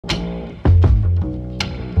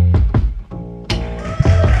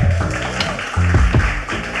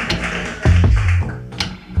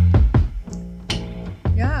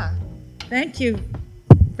Thank you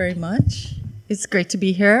very much. It's great to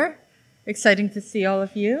be here. Exciting to see all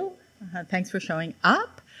of you. Thanks for showing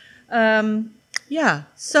up.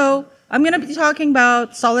 So I'm going to be talking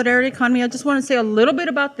about solidarity economy. I just want to say a little bit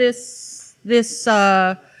about this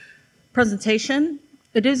presentation.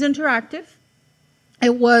 It is interactive.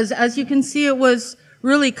 It was, as you can see, it was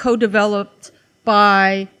really co-developed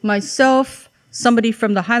by myself, somebody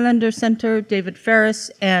from the Highlander Center, David Ferris,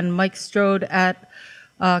 and Mike Strode at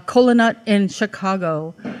Colanut in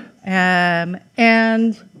Chicago.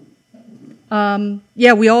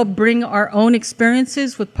 We all bring our own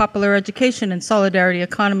experiences with popular education and solidarity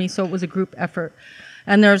economy, so it was a group effort.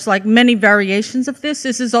 And there's like many variations of this.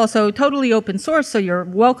 This is also totally open source, so you're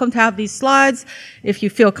welcome to have these slides. If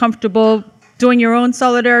you feel comfortable doing your own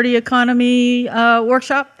solidarity economy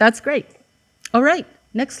workshop, that's great. All right,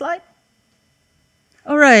 next slide.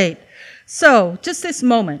 All right, so just this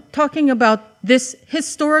moment, talking about this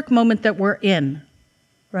historic moment that we're in,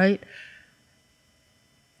 right?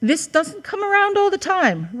 This doesn't come around all the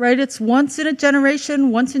time, right? It's once in a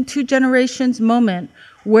generation, once in 2 generations moment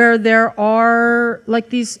where there are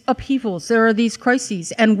like these upheavals, there are these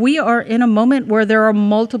crises, and we are in a moment where there are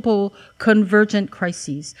multiple convergent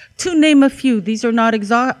crises. To name a few, these are not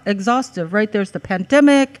exhaustive, right? There's the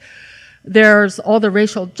pandemic, there's all the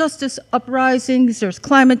racial justice uprisings, there's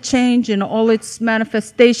climate change in all its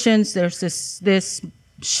manifestations, there's this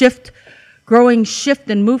growing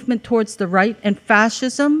shift and movement towards the right and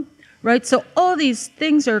fascism, right? So all these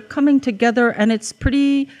things are coming together, and it's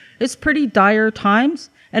pretty dire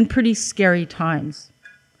times and pretty scary times.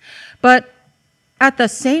 But at the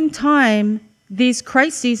same time, these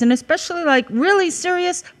crises, and especially like really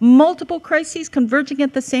serious multiple crises converging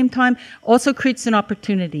at the same time, also creates an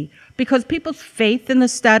opportunity, because people's faith in the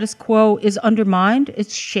status quo is undermined,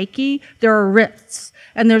 it's shaky, there are rifts,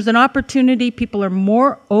 and there's an opportunity. People are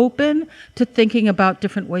more open to thinking about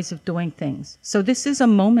different ways of doing things. So this is a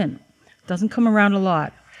moment. Doesn't come around a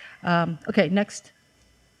lot. Okay, next.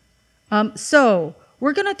 So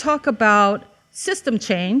we're going to talk about system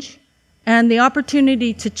change and the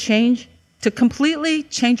opportunity to completely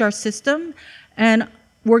change our system. And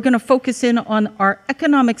we're going to focus in on our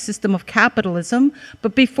economic system of capitalism.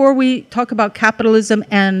 But before we talk about capitalism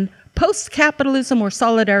and post-capitalism or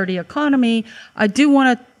solidarity economy, I do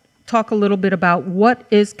want to talk a little bit about what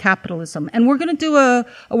is capitalism. And we're going to do a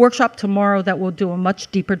workshop tomorrow that will do a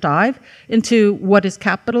much deeper dive into what is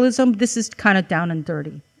capitalism. This is kind of down and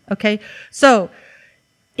dirty, okay? So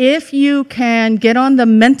if you can get on the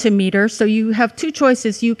Mentimeter, so you have 2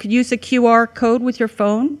 choices. You could use a QR code with your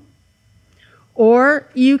phone, or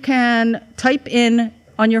you can type in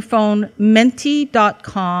on your phone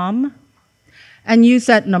menti.com and use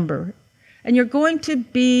that number. And you're going to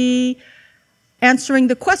be answering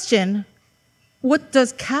the question, what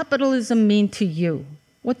does capitalism mean to you?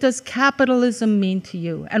 What does capitalism mean to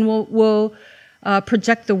you? And we'll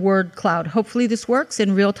project the word cloud. Hopefully this works.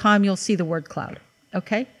 In real time, you'll see the word cloud.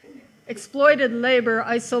 Okay? Exploited labor,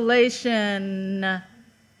 isolation,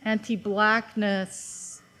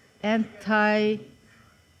 anti-blackness,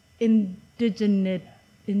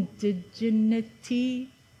 anti-indigeneity,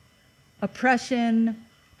 oppression,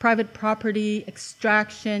 private property,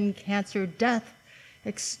 extraction, cancer, death,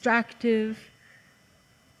 extractive,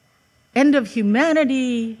 end of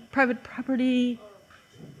humanity, private property,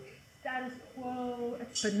 status quo,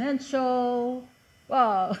 exponential.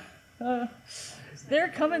 Wow. They're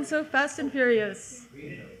coming so fast and furious.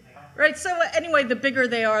 Right, so anyway, the bigger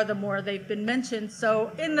they are, the more they've been mentioned.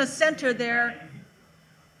 So in the center there,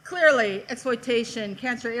 clearly exploitation,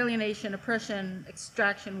 cancer, alienation, oppression,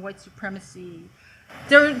 extraction, white supremacy.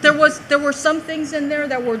 There were some things in there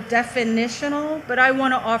that were definitional, but I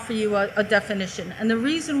want to offer you a definition. And the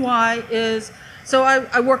reason why is, so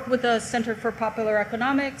I worked with the Center for Popular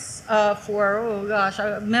Economics a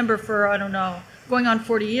member for, I don't know, going on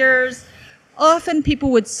 40 years. Often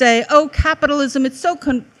people would say, oh, capitalism, it's so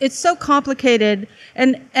complicated,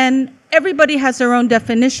 and everybody has their own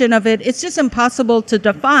definition of it. It's just impossible to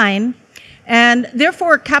define. And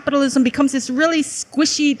therefore, capitalism becomes this really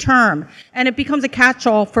squishy term, and it becomes a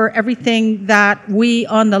catch-all for everything that we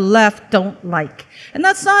on the left don't like. And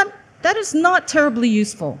that is not terribly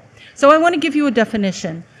useful. So I want to give you a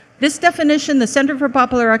definition. This definition, the Center for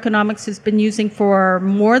Popular Economics has been using for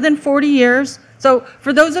more than 40 years. So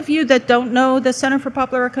for those of you that don't know the Center for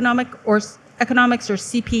Popular Economics, or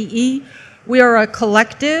CPE, we are a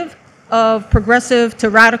collective of progressive to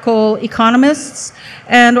radical economists,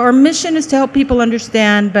 and our mission is to help people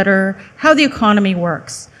understand better how the economy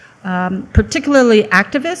works, particularly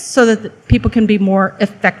activists, so that people can be more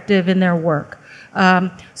effective in their work.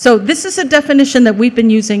 So this is a definition that we've been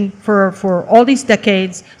using for all these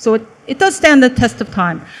decades. So it does stand the test of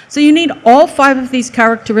time. So you need all 5 of these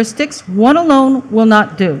characteristics. One alone will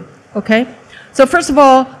not do, okay? So first of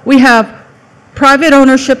all, we have private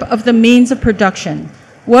ownership of the means of production.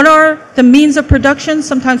 What are the means of production?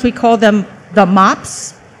 Sometimes we call them the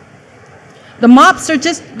MOPs. The MOPs are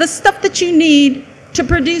just the stuff that you need to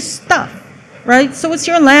produce stuff, right? So it's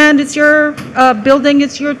your land, it's your building,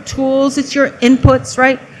 it's your tools, it's your inputs,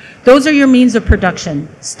 right? Those are your means of production,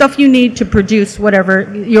 stuff you need to produce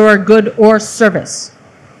whatever your good or service.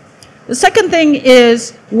 The second thing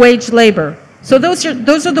is wage labor. So those are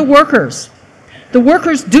the workers. The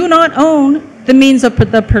workers do not own the means of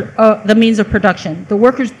production. The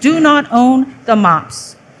workers do not own the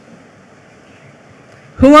MOPs.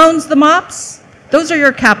 Who owns the MOPs? Those are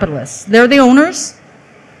your capitalists. They're the owners.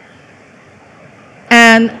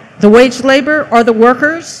 And the wage labor are the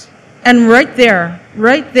workers. And right there,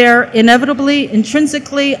 inevitably,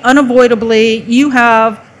 intrinsically, unavoidably, you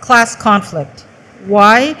have class conflict.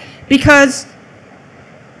 Why? Because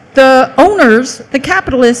the owners, the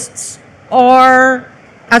capitalists, are,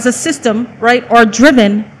 as a system, right, are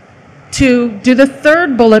driven to do the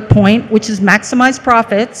third bullet point, which is maximize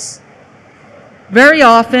profits, very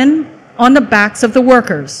often on the backs of the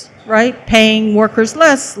workers, right? Paying workers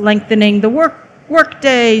less, lengthening the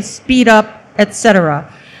workday, speed up, etc.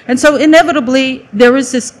 And so inevitably, there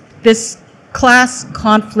is this class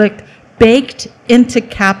conflict baked into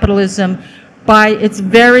capitalism by its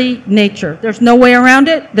very nature. There's no way around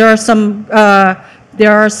it. There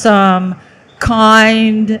are some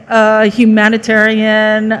kind,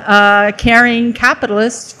 humanitarian, caring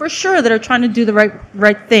capitalists for sure that are trying to do the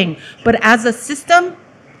right thing. But as a system,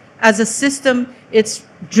 it's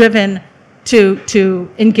driven to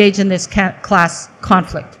engage in this class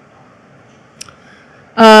conflict.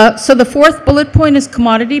 So the fourth bullet point is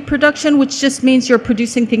commodity production, which just means you're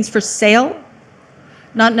producing things for sale,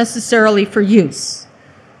 not necessarily for use.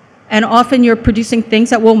 And often you're producing things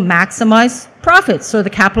that will maximize profits. So the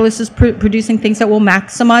capitalist is producing things that will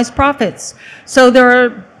maximize profits. So there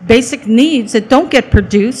are basic needs that don't get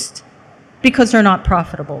produced because they're not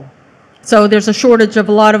profitable. So there's a shortage of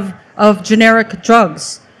a lot of generic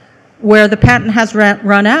drugs where the patent has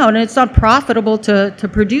run out and it's not profitable to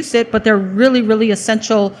produce it, but they're really, really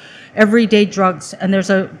essential everyday drugs, and there's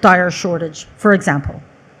a dire shortage, for example.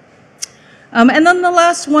 And then the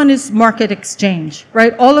last one is market exchange,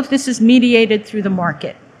 right? All of this is mediated through the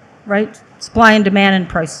market, right? Supply and demand and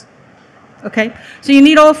price, okay? So you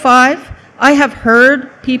need all 5. I have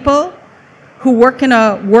heard people who work in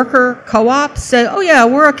a worker co-op say, oh yeah,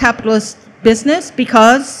 we're a capitalist business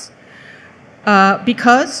because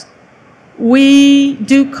we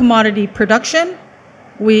do commodity production,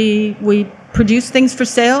 we produce things for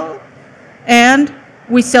sale, and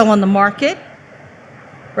we sell on the market,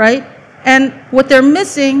 right? And what they're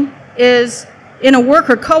missing is, in a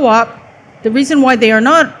worker co-op, the reason why they are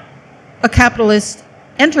not a capitalist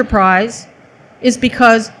enterprise is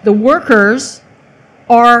because the workers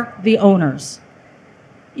are the owners.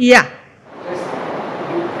 Yeah. You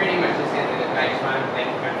pretty much just ended it. I just want to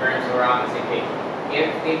confirm so we're all on the same page.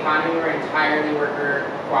 If the economy were entirely worker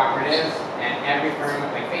cooperatives and every firm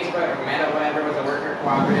like Facebook or Meta, whatever, was a worker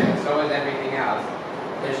cooperative and so is everything else,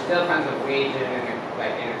 there's still tons of wage and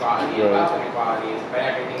like inequality and wealth inequalities, but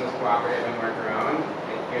everything was cooperative and worker owned.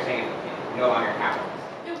 You're saying it's no longer capitalist.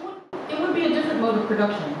 It would be a different mode of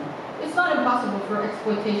production. It's not impossible for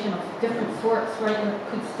exploitation of different sorts, right? There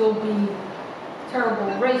could still be terrible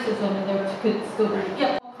racism, and there could still be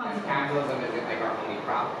all kinds of capitalism isn't like our only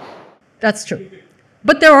problem. That's true.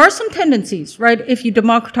 But there are some tendencies, right? If you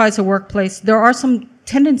democratize a workplace, there are some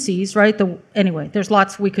tendencies, right? Anyway, there's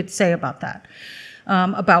lots we could say about that,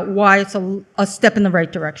 about why it's a step in the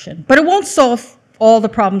right direction. But it won't solve all the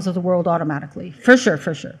problems of the world automatically, for sure,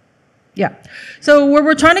 for sure. Yeah. So where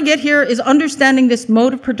we're trying to get here is understanding this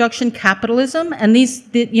mode of production, capitalism, and these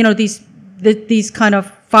kind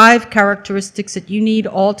of 5 characteristics that you need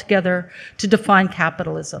all together to define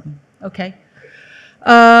capitalism. Okay.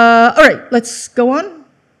 All right, let's go on.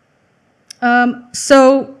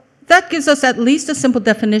 So that gives us at least a simple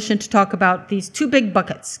definition to talk about these 2 big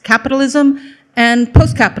buckets, capitalism and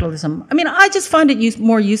post-capitalism. I mean, I just find it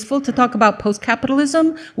more useful to talk about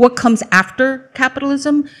post-capitalism, what comes after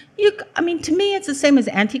capitalism. I mean, to me, it's the same as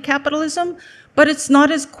anti-capitalism, but it's not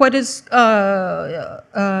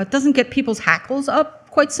doesn't get people's hackles up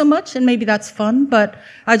quite so much, and maybe that's fun, but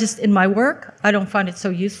in my work, I don't find it so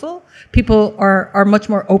useful. People are much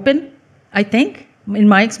more open, I think, in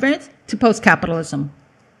my experience, to post-capitalism.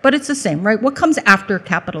 but it's the same, right? What comes after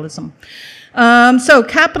capitalism? So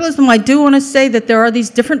capitalism, I do want to say that there are these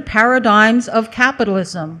different paradigms of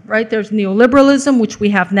capitalism, right? There's neoliberalism, which we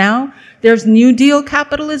have now. There's New Deal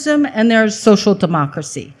capitalism, and there's social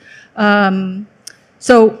democracy.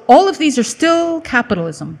 So all of these are still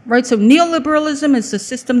capitalism, right? So neoliberalism is the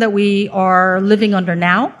system that we are living under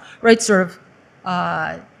now, right? Sort of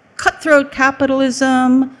cutthroat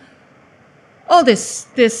capitalism, all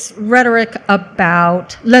this rhetoric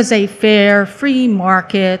about laissez-faire, free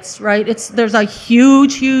markets, right? There's a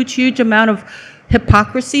huge amount of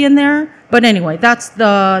hypocrisy in there. But anyway, that's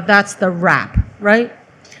the wrap, right?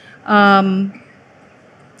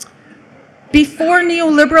 Before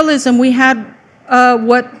neoliberalism, we had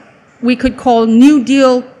what we could call New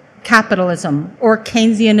Deal capitalism or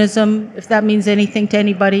Keynesianism, if that means anything to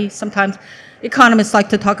anybody. Sometimes economists like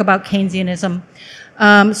to talk about Keynesianism.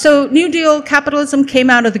 So New Deal capitalism came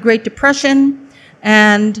out of the Great Depression,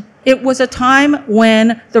 and it was a time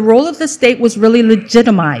when the role of the state was really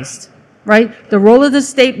legitimized, right? The role of the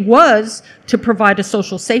state was to provide a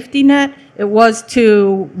social safety net. It was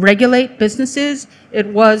to regulate businesses. It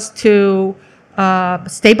was to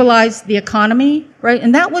stabilize the economy, right?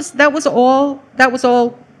 And that was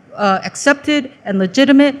all accepted and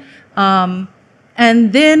legitimate. And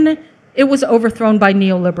then it was overthrown by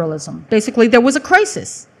neoliberalism. Basically, there was a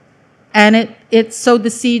crisis, and it sowed the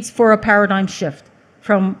seeds for a paradigm shift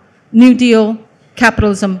from New Deal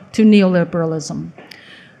capitalism to neoliberalism.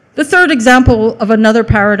 The third example of another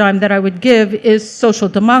paradigm that I would give is social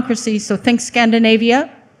democracy. So think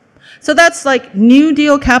Scandinavia. So that's like New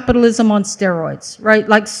Deal capitalism on steroids, right?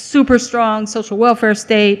 Like super strong social welfare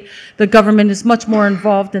state. The government is much more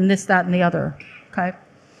involved in this, that, and the other, okay?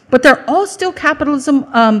 But they're all still capitalism.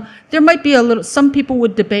 There might be some people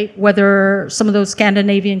would debate whether some of those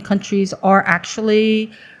Scandinavian countries are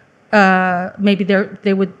actually, maybe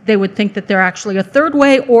they would think that they're actually a third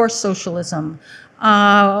way or socialism.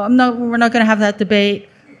 We're not going to have that debate.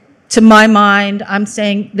 To my mind, I'm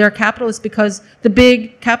saying they're capitalist because the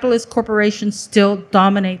big capitalist corporations still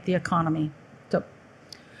dominate the economy. So,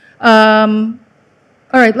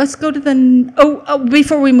 all right, let's go to the,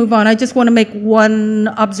 before we move on, I just want to make one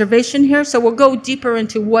observation here. So we'll go deeper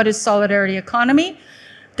into what is solidarity economy.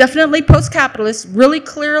 Definitely post-capitalist, really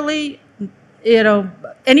clearly, you know,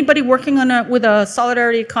 anybody working on with a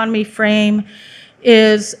solidarity economy frame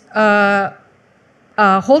is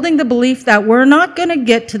holding the belief that we're not going to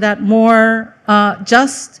get to that more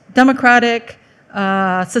just, democratic,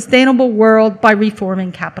 sustainable world by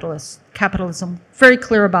reforming capitalism. Very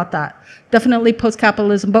clear about that. Definitely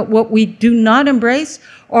post-capitalism, but what we do not embrace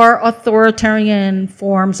are authoritarian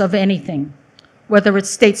forms of anything, whether it's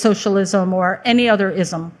state socialism or any other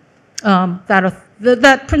ism.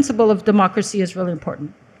 That principle of democracy is really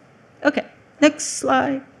important. Okay, next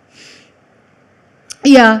slide.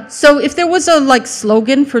 Yeah, so if there was a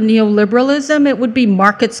slogan for neoliberalism, it would be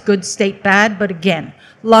markets good, state bad, but again,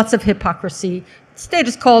 lots of hypocrisy. State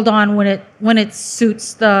is called on when it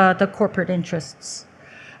suits the corporate interests.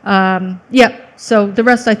 Yeah, so the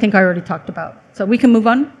rest I think I already talked about. So we can move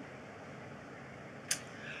on.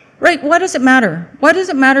 Right, why does it matter? Why does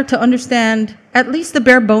it matter to understand at least the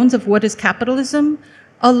bare bones of what is capitalism?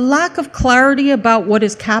 A lack of clarity about what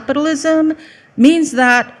is capitalism means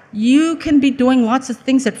that you can be doing lots of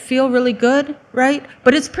things that feel really good, right?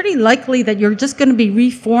 But it's pretty likely that you're just going to be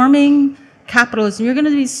reforming capitalism. You're going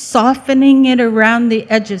to be softening it around the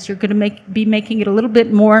edges. You're going to be making it a little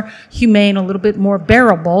bit more humane, a little bit more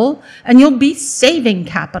bearable, and you'll be saving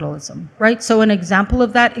capitalism, right? So an example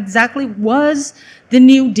of that exactly was the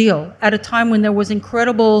New Deal at a time when there was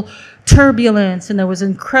incredible turbulence and there was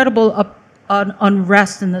incredible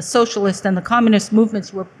unrest, and the socialist and the communist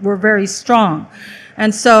movements were very strong.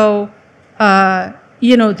 And so,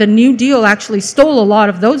 you know, the New Deal actually stole a lot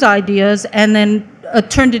of those ideas and then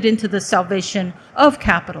turned it into the salvation of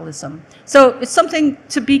capitalism. So it's something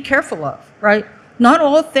to be careful of, right? Not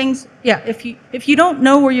all things, yeah, if you don't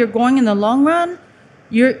know where you're going in the long run,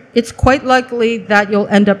 it's quite likely that you'll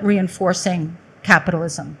end up reinforcing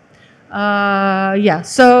capitalism. Yeah,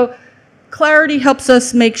 so clarity helps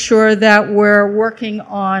us make sure that we're working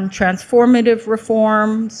on transformative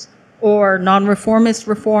reforms or non-reformist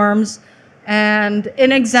reforms. And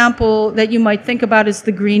an example that you might think about is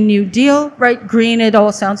the Green New Deal, right? Green, it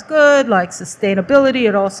all sounds good, like sustainability,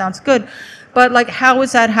 it all sounds good. But like, how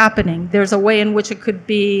is that happening? There's a way in which it could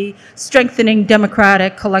be strengthening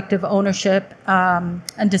democratic collective ownership and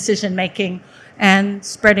decision-making and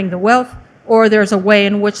spreading the wealth. Or there's a way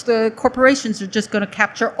in which the corporations are just going to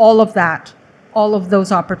capture all of that, all of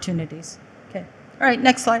those opportunities. Okay. All right,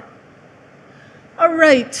 next slide. All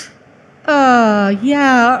right.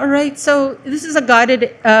 Yeah, all right. So this is a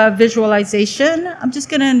guided visualization. I'm just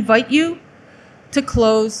going to invite you to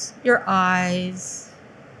close your eyes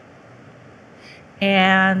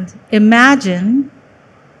and imagine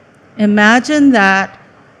that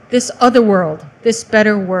this other world, this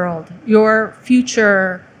better world, your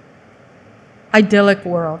future idyllic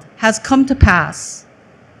world has come to pass.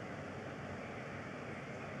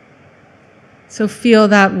 So feel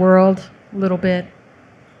that world a little bit.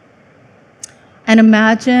 And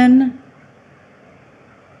imagine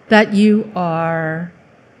that you are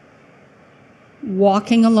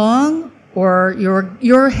walking along, or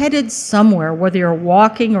you're headed somewhere, whether you're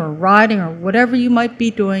walking or riding or whatever you might be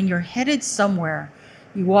doing, you're headed somewhere.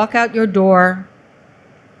 You walk out your door.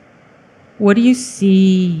 What do you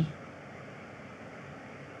see?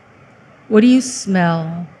 What do you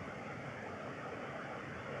smell?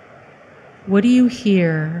 What do you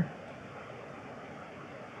hear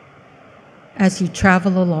as you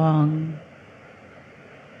travel along?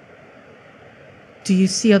 Do you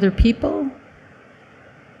see other people?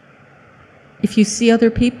 If you see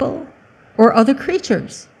other people or other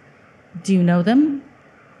creatures, do you know them?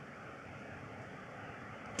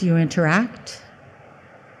 Do you interact?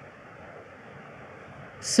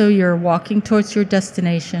 So you're walking towards your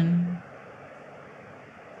destination,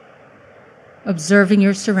 observing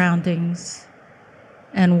your surroundings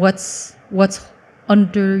and what's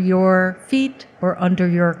under your feet or under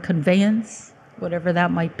your conveyance, whatever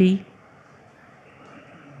that might be.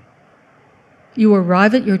 You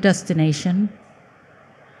arrive at your destination.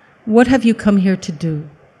 What have you come here to do?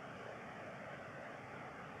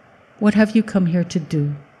 What have you come here to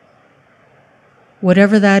do?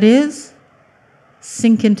 Whatever that is,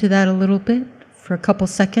 sink into that a little bit for a couple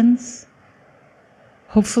seconds.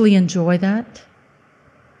 Hopefully enjoy that.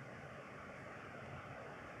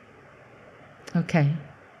 Okay.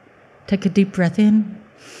 Take a deep breath in.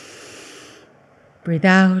 Breathe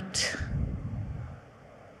out.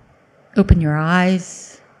 Open your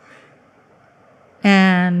eyes.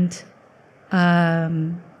 And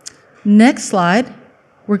next slide,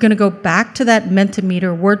 we're going to go back to that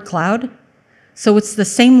Mentimeter word cloud. So it's the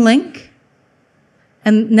same link.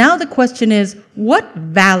 And now the question is, what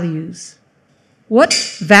values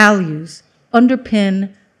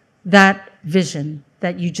underpin that vision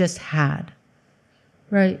that you just had?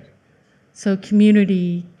 Right? So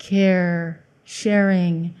community, care,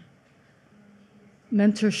 sharing,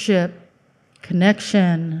 mentorship,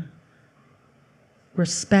 connection,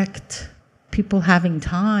 respect, people having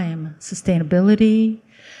time, sustainability,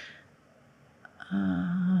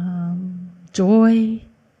 joy,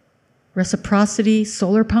 reciprocity,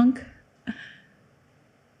 solar punk,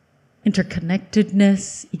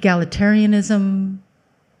 interconnectedness, egalitarianism,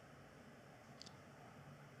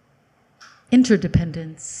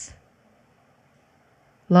 interdependence,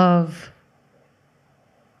 love,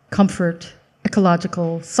 comfort,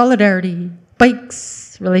 ecological, solidarity,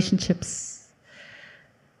 bikes, relationships.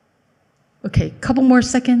 Okay, couple more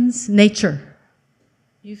seconds. Nature.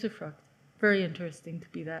 Usufruct. Very interesting to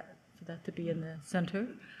be that, for that to be in the center.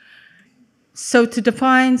 So to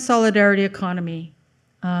define solidarity economy,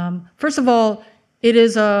 first of all, it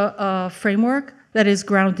is a framework that is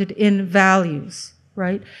grounded in values,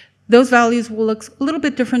 right? Those values will look a little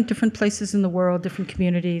bit different places in the world, different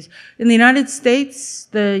communities. In the United States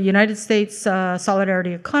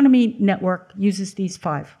Solidarity Economy Network uses these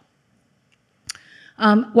 5.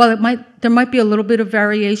 While there might be a little bit of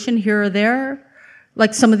variation here or there,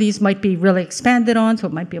 like some of these might be really expanded on, so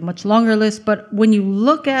it might be a much longer list, but when you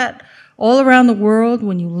look at all around the world,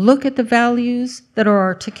 when you look at the values that are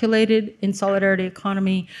articulated in solidarity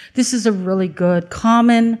economy, this is a really good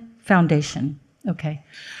common foundation. Okay,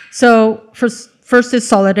 so first is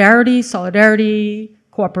solidarity,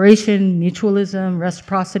 cooperation, mutualism,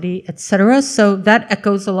 reciprocity, etc. So that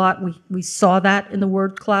echoes a lot. We saw that in the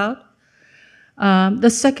word cloud. The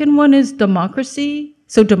second one is democracy.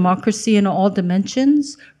 So democracy in all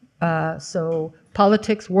dimensions. So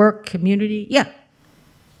politics, work, community. Yeah.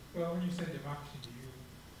 Well, when you say democracy, do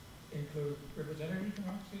you include representative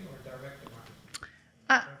democracy or direct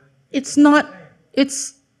democracy? It's not.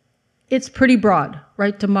 It's pretty broad,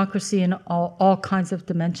 right? Democracy in all kinds of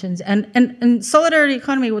dimensions. And solidarity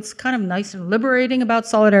economy, what's kind of nice and liberating about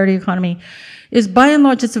solidarity economy is by and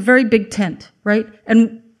large, it's a very big tent, right?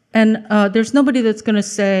 And there's nobody that's going to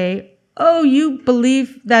say, oh, you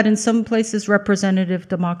believe that in some places representative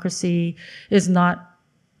democracy is not,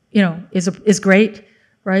 is great,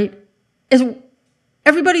 right?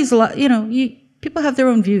 Everybody's, people have their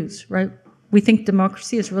own views, right? We think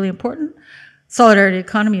democracy is really important. Solidarity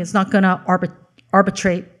economy is not going to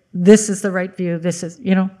arbitrate, this is the right view, this is,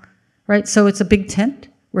 right? So it's a big tent.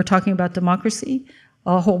 We're talking about democracy,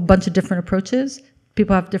 a whole bunch of different approaches.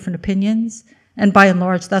 People have different opinions. And by and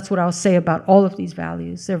large, that's what I'll say about all of these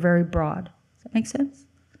values. They're very broad. Does that make sense?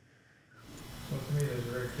 So to me, there's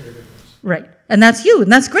a very clear difference. Right. And that's you.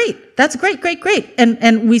 And that's great. That's great, great, great.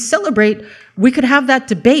 And we celebrate. We could have that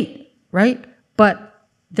debate, right? But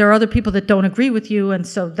there are other people that don't agree with you, and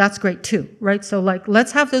so that's great too, right? So like,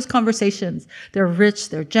 let's have those conversations. They're rich,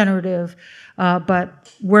 they're generative,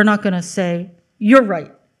 but we're not going to say, you're right,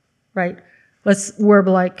 right? We're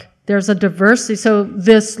like, there's a diversity. So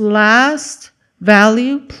this last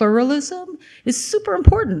value, pluralism, is super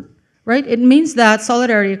important, right? It means that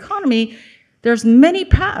solidarity economy, there's many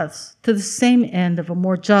paths to the same end of a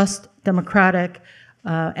more just, democratic,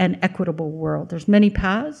 and equitable world. There's many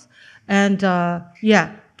paths. And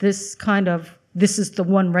yeah, this is the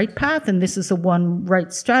one right path, and this is the one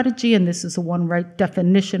right strategy, and this is the one right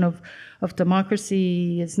definition of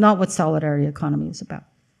democracy. Is not what solidarity economy is about.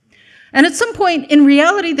 And at some point, in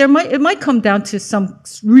reality, it might come down to some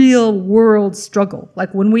real world struggle.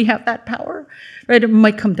 Like when we have that power, right, it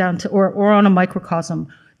might come down to, or on a microcosm,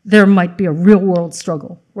 there might be a real world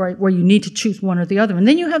struggle, right, where you need to choose one or the other. And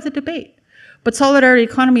then you have the debate. But solidarity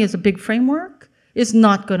economy as a big framework is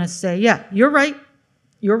not going to say, yeah, you're right,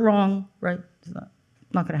 you're wrong, right? It's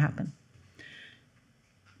not going to happen.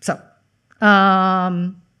 So,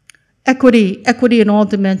 equity in all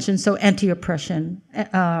dimensions, so anti-oppression,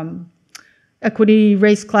 equity,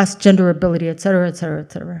 race, class, gender, ability, et cetera, et cetera,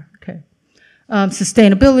 et cetera. Okay.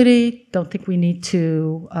 Sustainability, don't think we need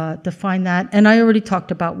to define that. And I already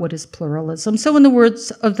talked about what is pluralism. So in the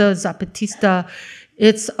words of the Zapatista,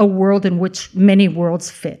 it's a world in which many worlds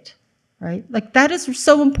fit, right? Like that is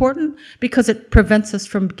so important because it prevents us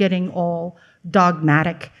from getting all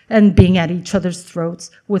dogmatic and being at each other's throats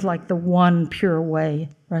with like the one pure way,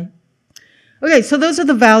 right? Okay, so those are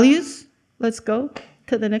the values. Let's go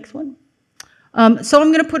to the next one. So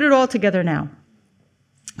I'm going to put it all together now.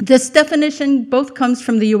 This definition both comes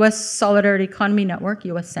from the U.S. Solidarity Economy Network,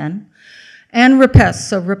 USN, and REPES.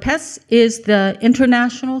 So REPES is the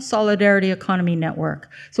International Solidarity Economy Network.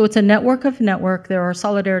 So it's a network of network. There are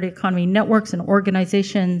solidarity economy networks and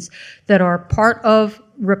organizations that are part of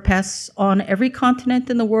REPES on every continent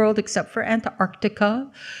in the world except for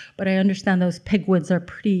Antarctica. But I understand those pigwoods are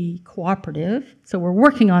pretty cooperative, so we're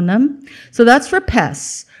working on them. So that's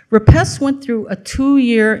REPES. REPES went through a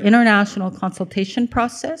 2-year international consultation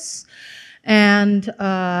process, and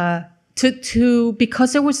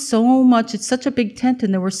because there was so much, it's such a big tent,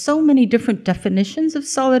 and there were so many different definitions of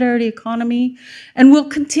solidarity economy, and will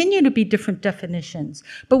continue to be different definitions.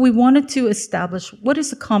 But we wanted to establish what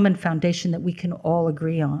is a common foundation that we can all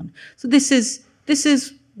agree on. So this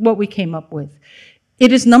is what we came up with.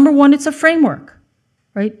 It is, number one, it's a framework,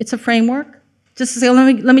 right? It's a framework. Just to say,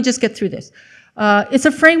 let me just get through this. It's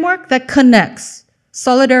a framework that connects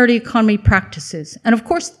solidarity economy practices, and of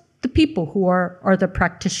course, the people who are the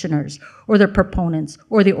practitioners or the proponents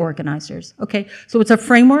or the organizers, okay? So it's a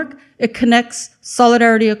framework. It connects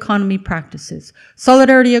solidarity economy practices.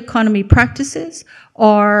 Solidarity economy practices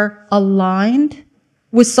are aligned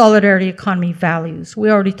with solidarity economy values.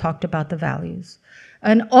 We already talked about the values.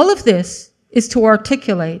 And all of this is to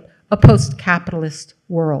articulate a post-capitalist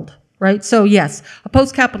world, right? So yes, a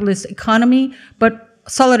post-capitalist economy, but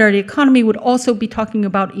solidarity economy would also be talking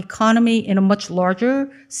about economy in a much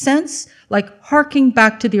larger sense, like harking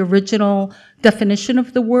back to the original definition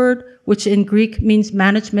of the word, which in Greek means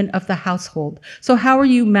management of the household. So how are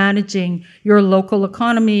you managing your local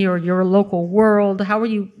economy or your local world? How are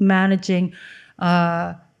you managing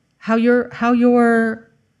how you're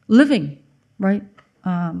living, right?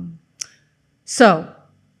 So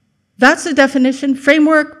that's the definition.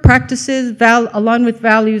 Framework, practices, aligned with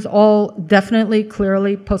values, all definitely,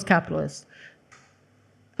 clearly post-capitalist.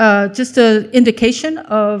 Just an indication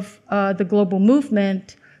of the global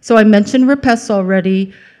movement. So I mentioned REPES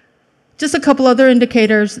already. Just a couple other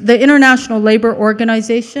indicators. The International Labor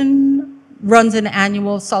Organization runs an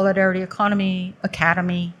annual Solidarity Economy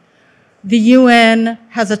Academy. The UN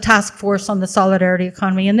has a task force on the solidarity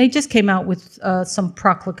economy, and they just came out with some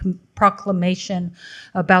proclamation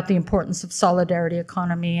about the importance of solidarity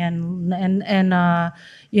economy and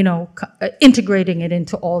integrating it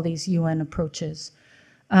into all these UN approaches.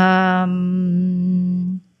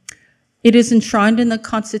 It is enshrined in the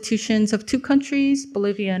constitutions of 2 countries,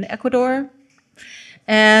 Bolivia and Ecuador.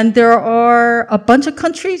 And there are a bunch of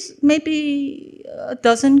countries, maybe a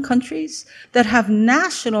dozen countries, that have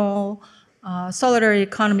national solidarity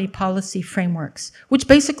economy policy frameworks, which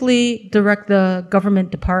basically direct the government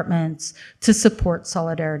departments to support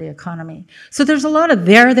solidarity economy. So there's a lot of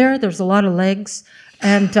there's a lot of legs,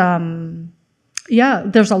 And yeah,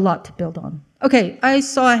 there's a lot to build on. Okay, I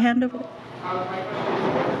saw a hand over there. My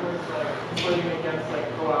question was voting against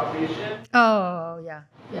co-optation. Oh, yeah.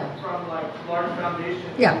 Yeah. From large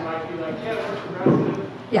foundations. Yeah. You might be yeah, that's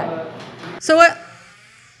progressive. Yeah. So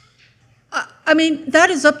I mean, that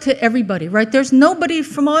is up to everybody, right? There's nobody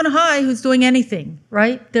from on high who's doing anything,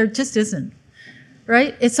 right? There just isn't,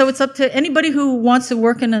 right? So it's up to anybody who wants to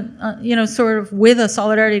work in a, sort of with a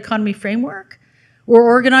solidarity economy framework, or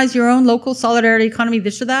organize your own local solidarity economy,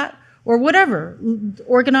 this or that, or whatever.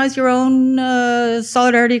 Organize your own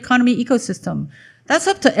solidarity economy ecosystem. That's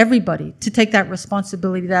up to everybody to take that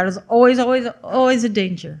responsibility. That is always, always, always a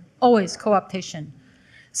danger. Always co-optation.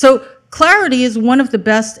 So clarity is one of the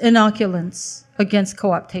best inoculants against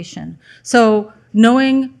co-optation. So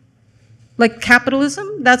knowing,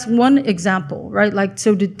 capitalism, that's one example, right?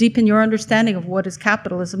 So to deepen your understanding of what is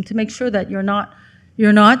capitalism, to make sure that you're not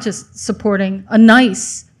just supporting a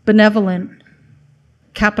nice, benevolent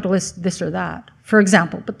capitalist this or that, for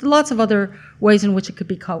example. But lots of other ways in which it could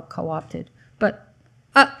be co-opted. But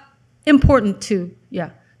important to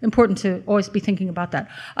always be thinking about that.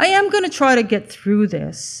 I am going to try to get through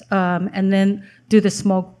this and then do the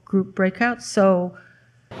small group breakouts. So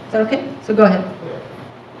is that okay? So go ahead.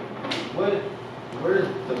 Where does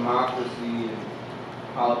democracy and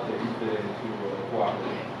politics fit into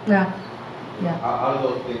cooperative? Yeah. Yeah. How do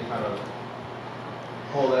those things kind of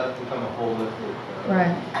become a holistic?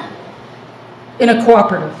 Right. In a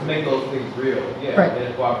cooperative. To make those things real. Yeah. Right.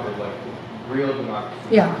 In a cooperative, real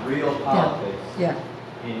democracy. Yeah. Real politics. Yeah.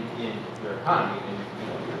 In your economy, in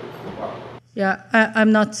your cooperative. Yeah,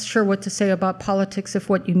 I'm not sure what to say about politics if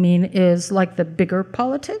what you mean is the bigger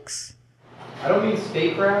politics. I don't mean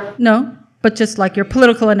statecraft. No, but just your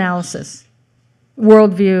political analysis,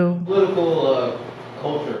 worldview. Political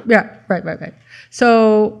culture. Yeah, right.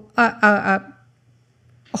 So,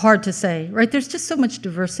 hard to say, right? There's just so much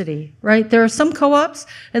diversity, right? There are some co-ops,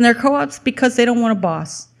 and they're co-ops because they don't want a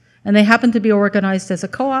boss. And they happen to be organized as a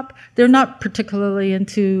co-op. They're not particularly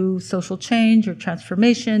into social change or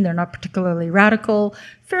transformation. They're not particularly radical.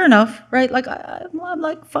 Fair enough, right?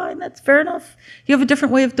 I'm fine, that's fair enough. You have a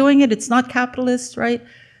different way of doing it. It's not capitalist, right?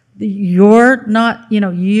 You're not,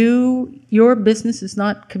 your business is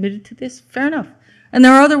not committed to this. Fair enough. And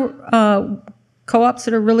there are other co-ops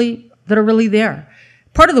that are really there.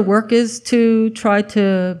 Part of the work is to try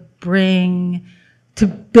to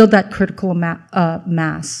build that critical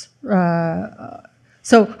mass.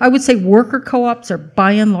 So I would say worker co-ops are,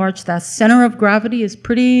 by and large, that center of gravity is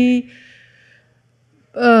pretty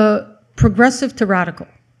progressive to radical.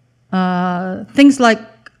 Things like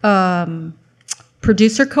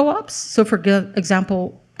producer co-ops, so for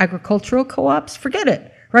example, agricultural co-ops, forget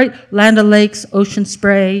it, right? Land O'Lakes, Ocean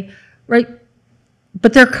Spray, right?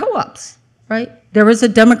 But they're co-ops, right? There is a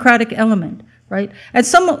democratic element, right? And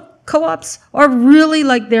some co-ops are really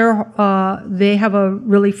they have a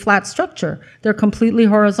really flat structure. They're completely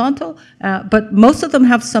horizontal, but most of them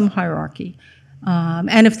have some hierarchy.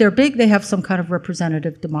 And if they're big, they have some kind of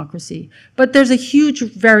representative democracy. But there's a huge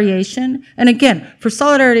variation. And again, for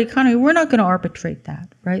solidarity economy, we're not going to arbitrate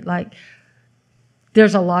that, right?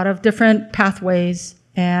 There's a lot of different pathways.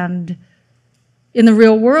 And in the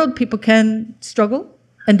real world, people can struggle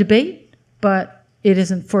and debate, but it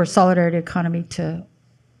isn't for solidarity economy to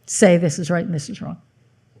say this is right and this is wrong.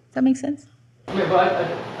 Does that make sense? Yeah, but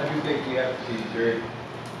I do think we have to be very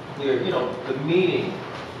clear, the meaning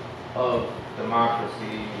of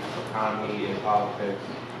democracy, economy, and politics.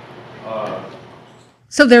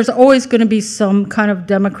 So there's always going to be some kind of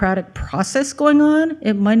democratic process going on.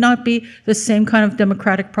 It might not be the same kind of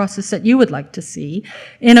democratic process that you would like to see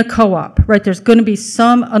in a co-op, right? There's going to be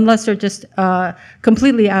some, unless they're just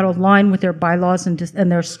completely out of line with their bylaws and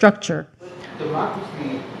their structure.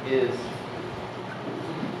 Democracy is...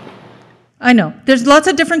 I know. There's lots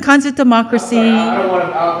of different kinds of democracy. I don't want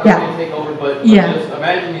to take over, but just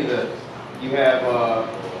imagine me this. You have a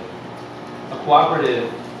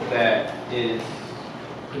cooperative that is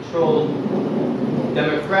controlled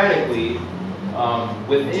democratically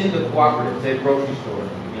within the cooperative, say grocery store.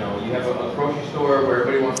 You have a grocery store where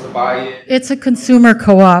everybody wants to buy it. It's a consumer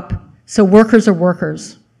co-op, so workers are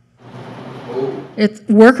workers.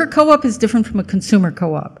 Worker co-op is different from a consumer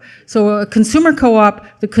co-op. So a consumer co-op,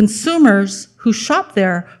 the consumers who shop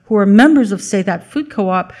there, who are members of, say, that food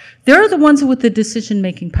co-op, they're the ones with the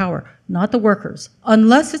decision-making power, not the workers,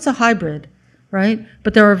 unless it's a hybrid, right?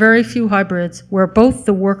 But there are very few hybrids where both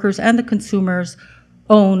the workers and the consumers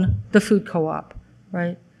own the food co-op,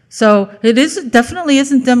 right? So it definitely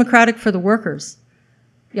isn't democratic for the workers.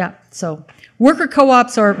 Yeah, so worker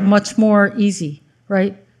co-ops are much more easy,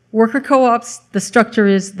 right? Worker co-ops, the structure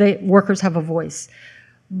is workers have a voice.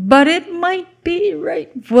 But it might be,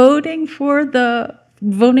 right, voting for the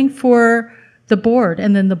board,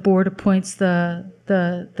 and then the board appoints the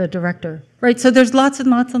director, right? So there's lots and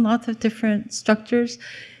lots and lots of different structures.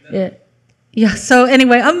 Yeah, so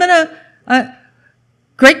anyway, I'm gonna,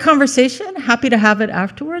 great conversation, happy to have it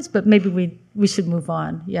afterwards, but maybe we should move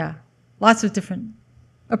on. Yeah, lots of different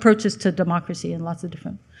approaches to democracy and lots of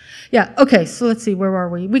different, yeah, okay, so let's see, where are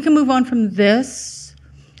we? We can move on from this.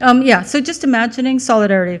 Yeah, so just imagining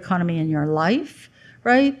solidarity economy in your life,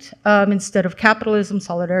 right? Instead of capitalism,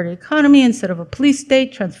 solidarity economy. Instead of a police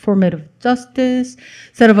state, transformative justice.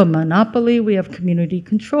 Instead of a monopoly, we have community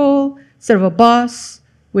control. Instead of a boss,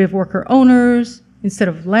 we have worker owners. Instead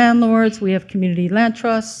of landlords, we have community land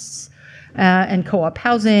trusts and co-op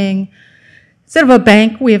housing. Instead of a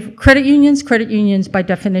bank, we have credit unions. Credit unions, by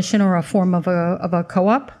definition, are a form of a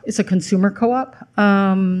co-op. It's a consumer co-op,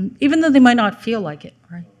 even though they might not feel like it,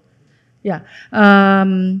 right? Yeah.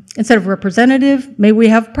 Instead of representative, may we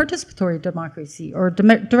have participatory democracy or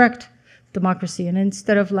direct democracy. And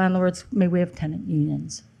instead of landlords, may we have tenant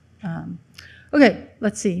unions. Okay,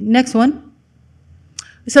 let's see. Next one.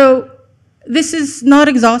 So this is not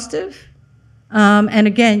exhaustive. And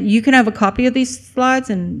again, you can have a copy of these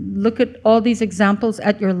slides and look at all these examples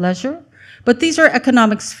at your leisure. But these are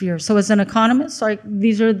economic spheres. So as an economist,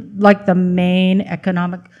 these are like the main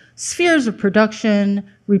economic spheres of production,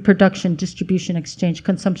 reproduction, distribution, exchange,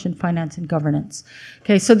 consumption, finance, and governance.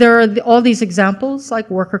 Okay, so there are all these examples like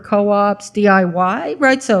worker co-ops, DIY,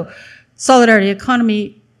 right? So solidarity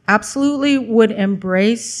economy absolutely would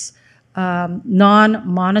embrace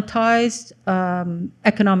non-monetized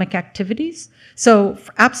economic activities. So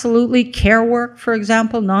absolutely care work, for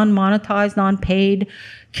example, non-monetized, non-paid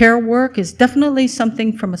care work is definitely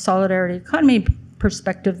something from a solidarity economy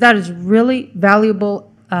perspective that is really valuable.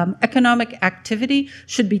 Economic activity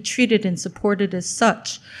should be treated and supported as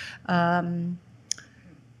such. And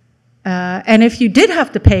if you did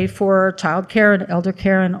have to pay for childcare and elder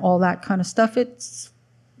care and all that kind of stuff, it's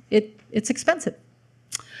expensive.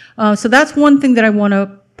 So that's one thing that I want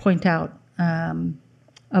to point out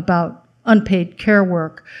about unpaid care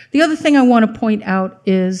work. The other thing I want to point out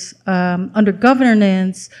is under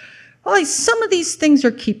governance, well, some of these things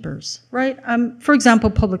are keepers, right? For example,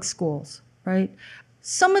 public schools, right?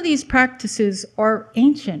 Some of these practices are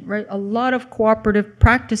ancient, right? A lot of cooperative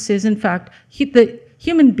practices, in fact, the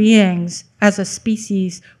human beings as a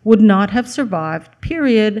species would not have survived,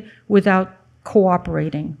 period, without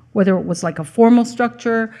cooperating, whether it was like a formal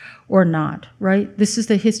structure or not, right? This is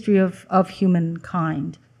the history of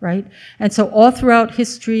humankind, right? And so all throughout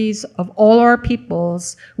histories of all our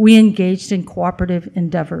peoples, we engaged in cooperative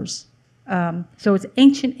endeavors. So it's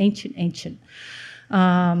ancient, ancient, ancient.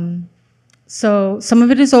 So some of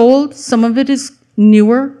it is old, some of it is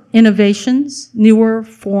newer innovations, newer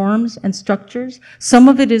forms and structures. Some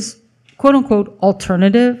of it is quote unquote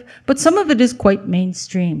alternative, but some of it is quite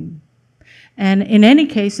mainstream. And in any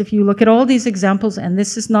case, if you look at all these examples, and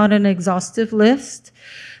this is not an exhaustive list,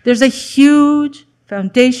 there's a huge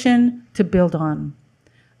foundation to build on.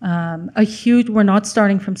 We're not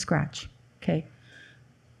starting from scratch, okay?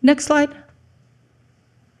 Next slide.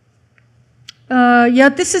 Yeah,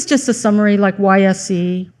 this is just a summary like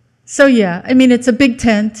YSE. So yeah, I mean, it's a big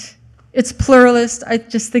tent. It's pluralist. I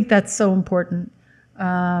just think that's so important.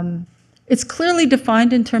 It's clearly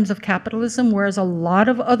defined in terms of capitalism, whereas a lot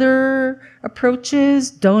of other approaches,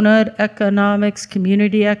 donut economics,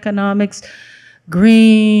 community economics,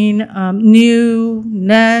 green, new,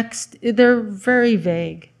 next, they're very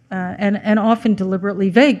vague and often deliberately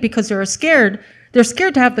vague because they're scared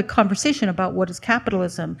to have the conversation about what is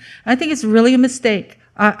capitalism. I think it's really a mistake.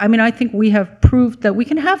 I mean, I think we have proved that we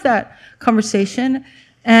can have that conversation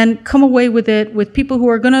and come away with it with people who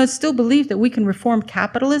are going to still believe that we can reform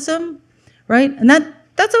capitalism, right? And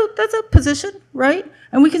that's a position, right?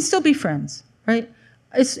 And we can still be friends, right?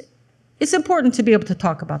 It's important to be able to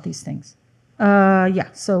talk about these things.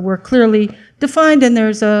 Yeah, so we're clearly defined and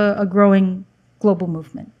there's a growing global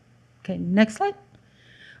movement. Okay, next slide.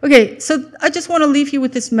 Okay, so I just want to leave you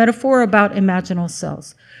with this metaphor about imaginal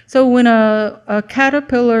cells. So when a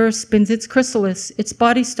caterpillar spins its chrysalis, its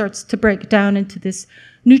body starts to break down into this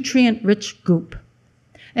nutrient-rich goop.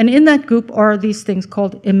 And in that goop are these things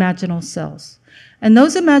called imaginal cells. And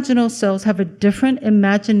those imaginal cells have a different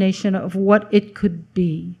imagination of what it could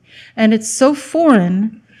be. And it's so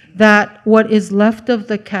foreign that what is left of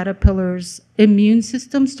the caterpillar's immune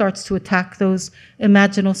system starts to attack those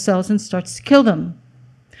imaginal cells and starts to kill them.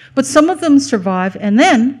 But some of them survive, and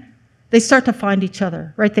then they start to find each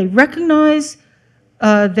other, right? They recognize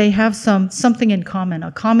they have something in common,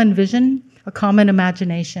 a common vision, a common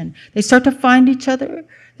imagination. They start to find each other.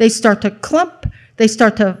 They start to clump. They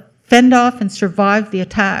start to fend off and survive the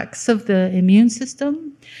attacks of the immune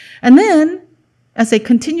system. And then, as they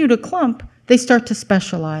continue to clump, they start to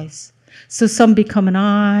specialize. So some become an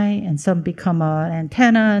eye, and some become an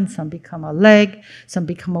antenna, and some become a leg, some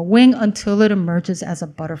become a wing, until it emerges as a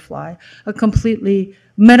butterfly, a completely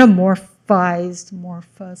metamorphized,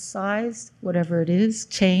 whatever it is,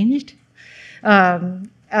 changed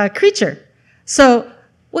creature. So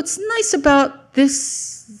what's nice about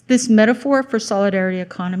this metaphor for solidarity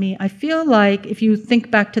economy, I feel like if you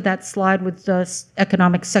think back to that slide with the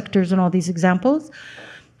economic sectors and all these examples,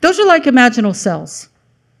 those are like imaginal cells.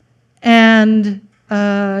 And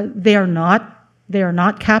they are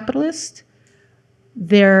not capitalist.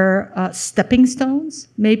 They're stepping stones,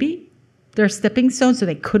 maybe. They're stepping stones, so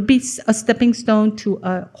they could be a stepping stone to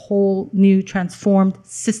a whole new transformed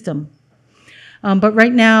system. But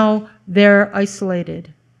right now, they're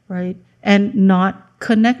isolated, right? And not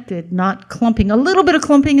connected, not clumping. A little bit of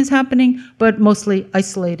clumping is happening, but mostly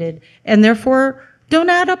isolated. And therefore, don't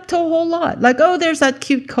add up to a whole lot. Like, oh, there's that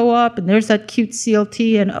cute co-op, and there's that cute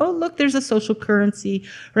CLT, and oh, look, there's a social currency,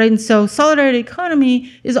 right? And so solidarity economy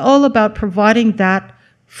is all about providing that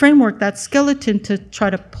framework, that skeleton, to try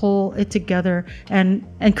to pull it together and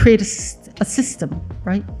create a system,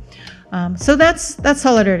 right? So that's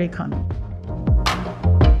solidarity economy.